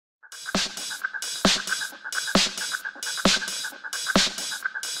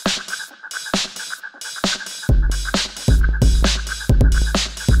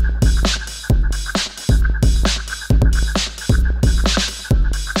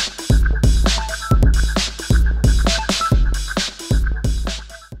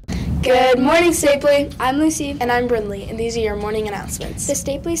Good morning, Stapley. I'm Lucy. And I'm Brindley, and these are your morning announcements. The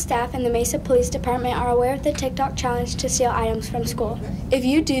Stapley staff and the Mesa Police Department are aware of the TikTok challenge to steal items from school. If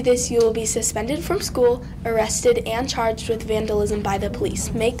you do this, you will be suspended from school, arrested, and charged with vandalism by the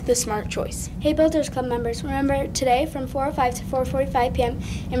police. Make the smart choice. Hey Builders Club members, remember today from 4:05 to 4:45 p.m.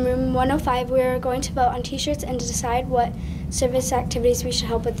 in room 105 we are going to vote on t-shirts and to decide what service activities we should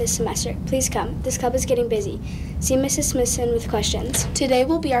help with this semester. Please come. This club is getting busy. See Mrs. Smithson with questions. Today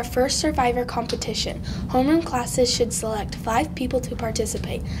will be our first Survivor competition. Homeroom classes should select 5 people to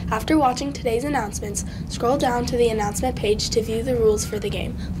participate. After watching today's announcements, scroll down to the announcement page to view the rules for the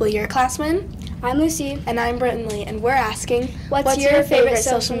game. Will your class win? I'm Lucy. And I'm Brindley, and we're asking, what's your favorite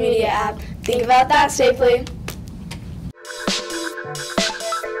social media app? Think about that, Stapley.